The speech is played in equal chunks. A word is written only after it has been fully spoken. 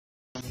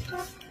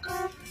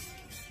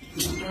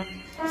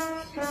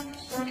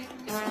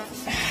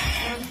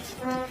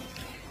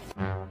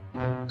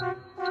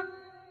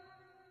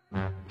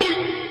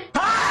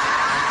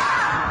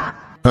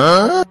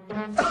Huh?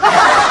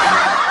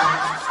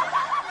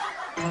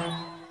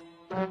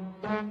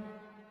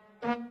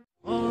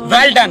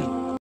 Well done.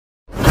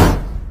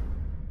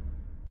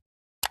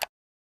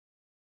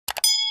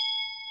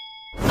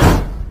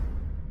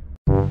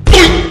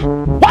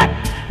 What?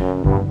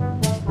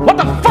 What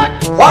the fuck?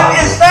 What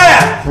is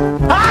that?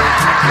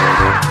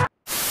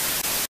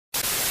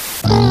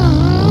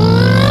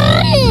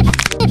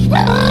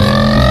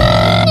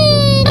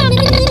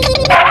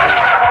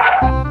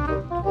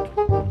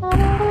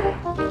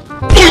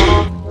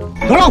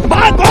 No,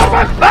 back!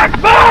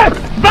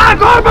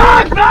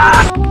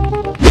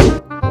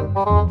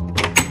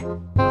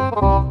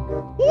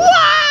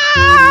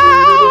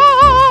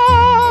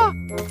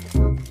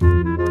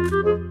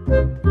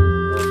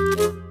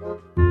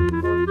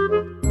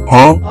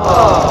 Huh?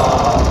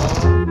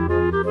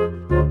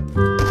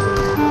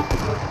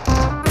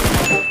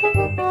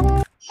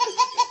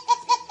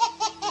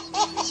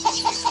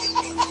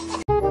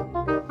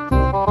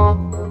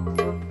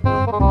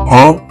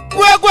 Huh?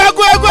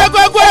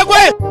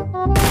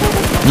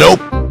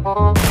 Nope.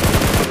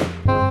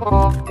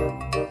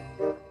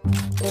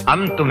 हम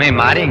तुम्हें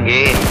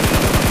मारेंगे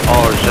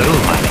और जरूर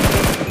मारेंगे।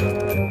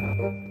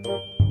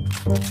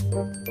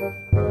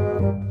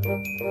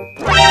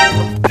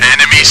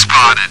 Enemy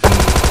spotted.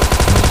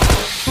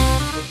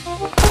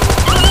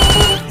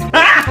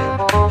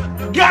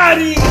 Got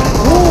him!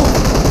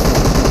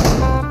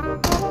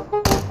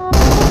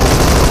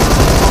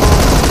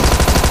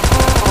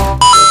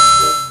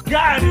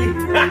 Got him!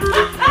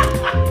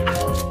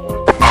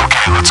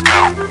 Okay, let's go.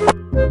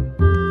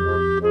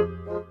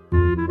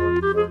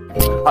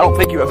 I don't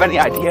think you have any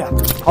idea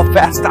how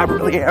fast I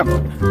really am.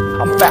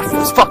 I'm fast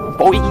as fuck,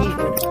 boy.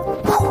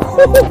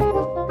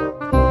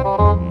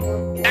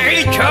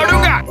 नहीं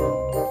छोड़ूंगा।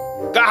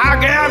 कहाँ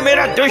गया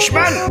मेरा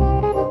दुश्मन?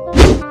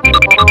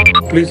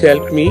 Please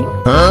help me.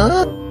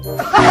 Huh?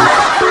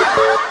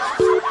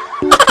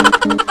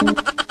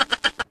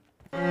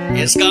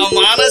 इसका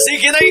मानस ही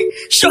कि नहीं,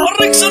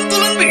 शारीरिक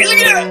संतुलन भी हिल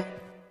गया।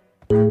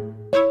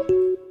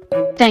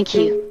 Thank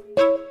you.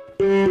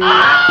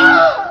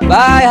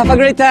 Bye. Have a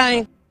great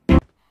time.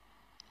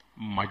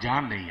 मजा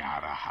नहीं आ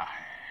रहा है।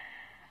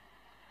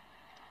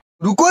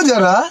 रुको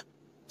जरा,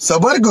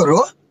 सबर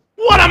करो।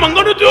 What am I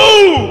gonna do?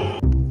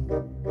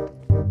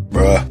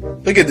 Bruh,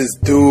 look at this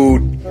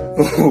dude.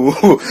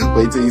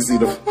 Wait till you see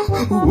the.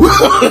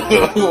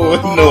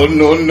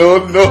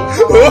 No.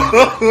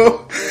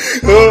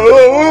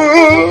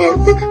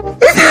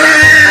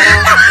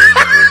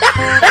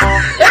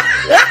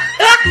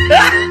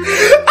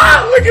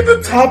 Look at the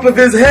top of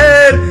his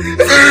head.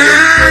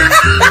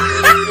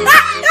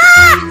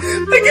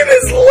 Look at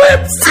his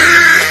lips.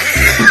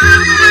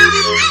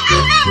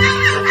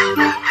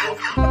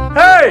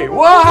 Hey,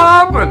 what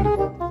happened?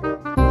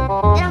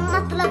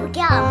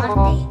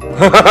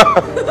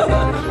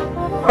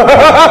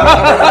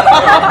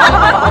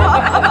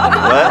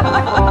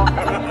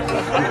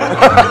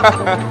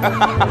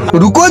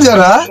 रुको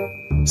जरा,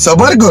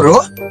 सबर करो।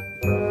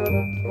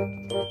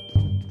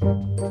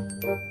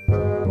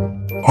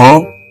 हाँ?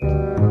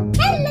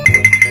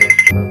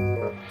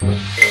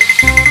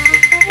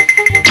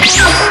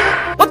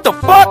 What the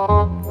fuck?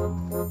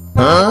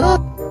 Huh?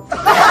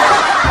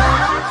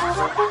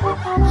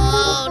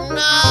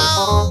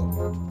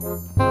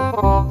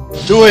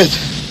 Do it!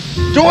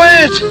 Do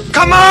it!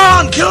 Come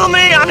on, kill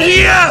me! I'm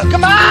here!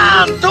 Come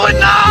on, do it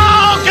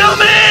now! Kill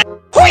me!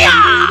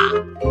 Hoo-yah!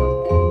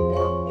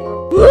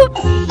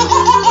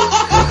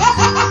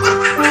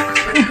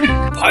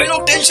 भाई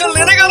लोग tension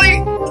लेने का नहीं,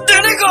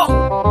 देने को।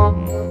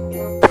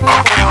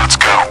 Okay, let's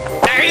go.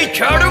 नहीं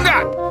छोड़ूंगा।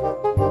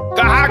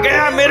 कहाँ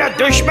गया मेरा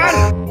दुश्मन?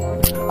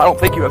 I don't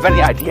think you have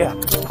any idea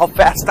how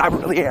fast I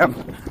really am.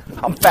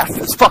 I'm fast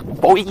as fuck,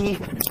 boy.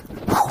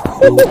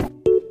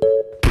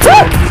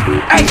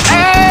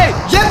 Hey!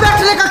 ये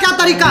बैठने का क्या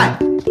तरीका है?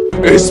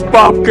 इस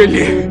पाप के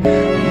लिए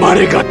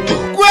मारेगा तू।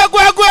 गुए!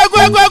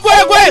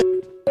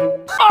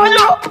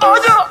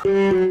 आजा!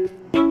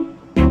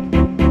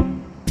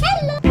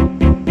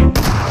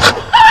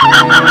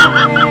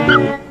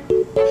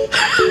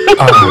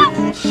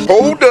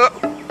 Hold up.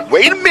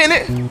 Wait a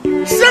minute.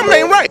 Something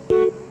ain't right.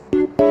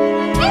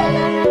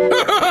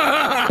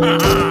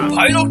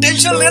 भाई लोग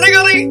टेंशन लेने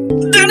का नहीं,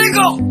 देने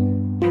को।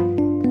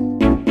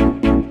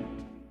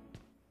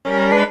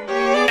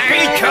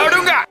 नहीं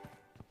छोड़ूंगा।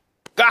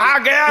 कहाँ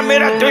गया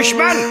मेरा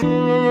दुश्मन?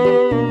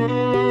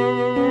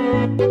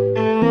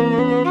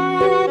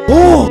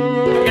 Bruh,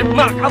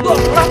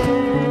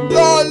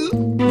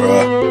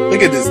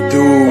 look at this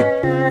dude.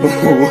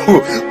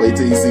 Wait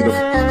till you see the.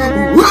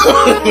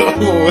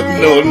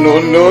 No.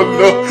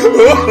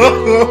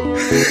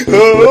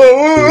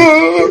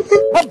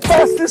 I'm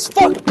fast as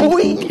fuck,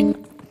 boy.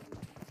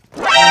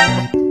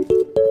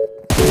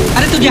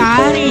 अरे तू जा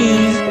रही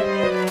है।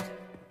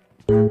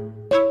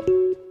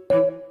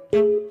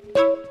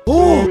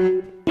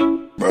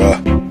 Bruh,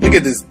 look Look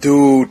at this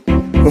dude.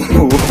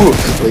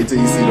 Wait till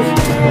you see the.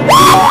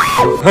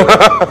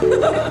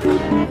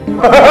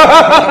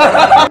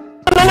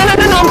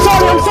 No,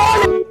 I'm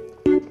sorry.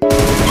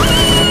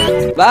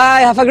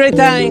 Bye, have a great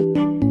time.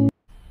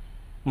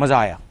 मजा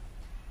आया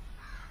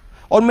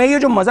और मैं ये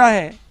जो मजा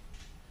है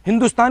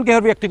हिंदुस्तान के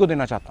हर व्यक्ति को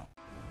देना चाहता हूं।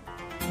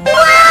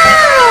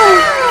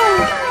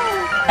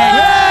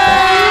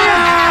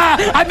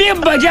 अभी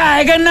मजा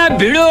आएगा ना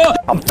भिड़ो।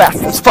 I'm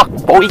fast as fuck,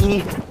 boy.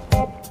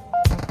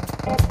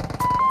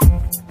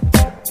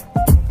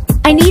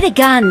 I need a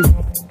gun.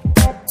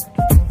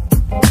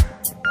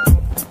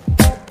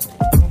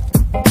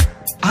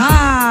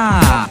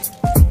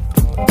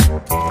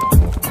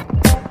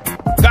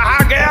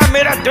 कहाँ गया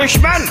मेरा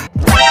दुश्मन?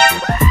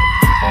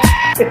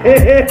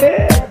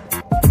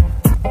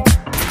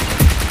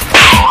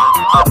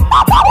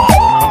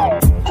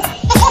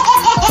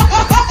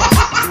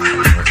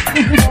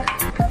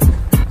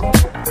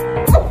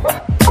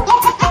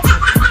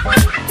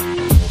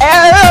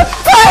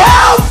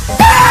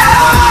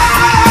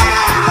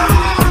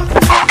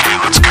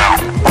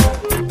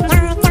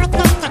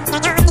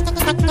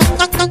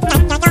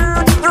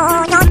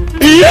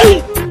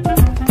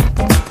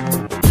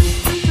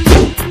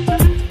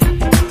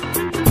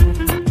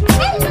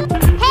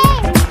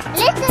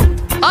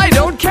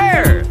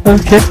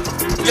 Okay.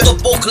 ये तो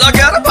पोखला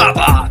गया ना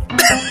बाबा।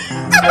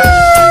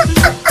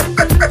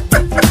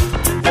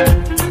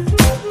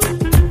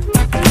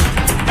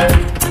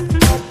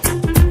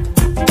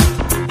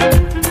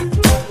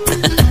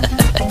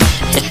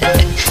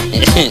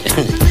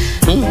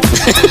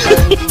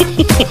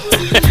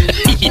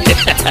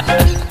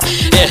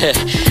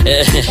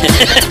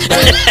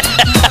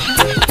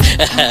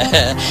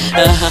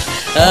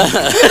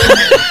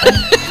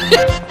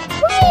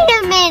 Wait a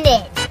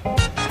minute.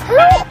 Who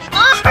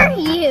are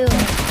you?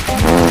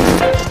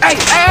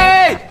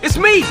 Hey, it's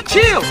me.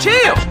 Chill.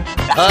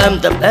 I'm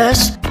the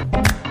best.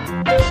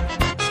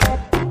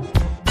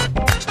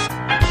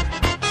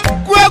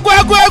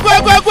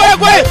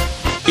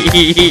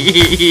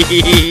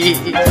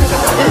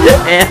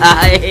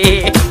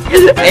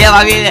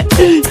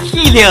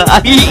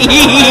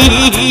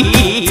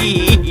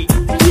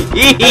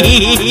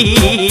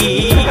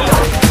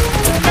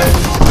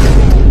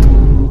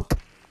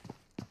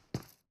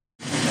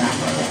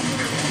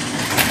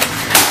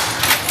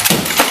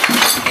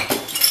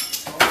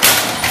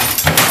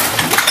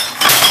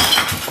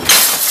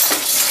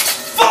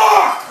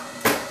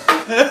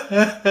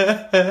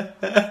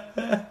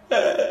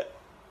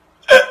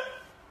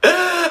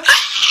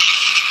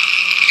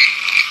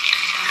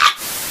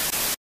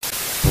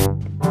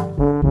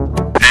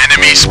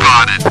 Enemy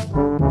spotted.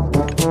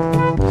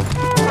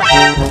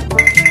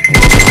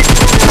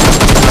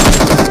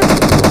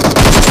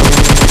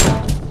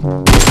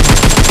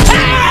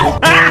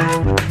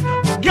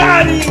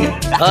 Got him!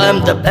 I'm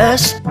the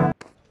best.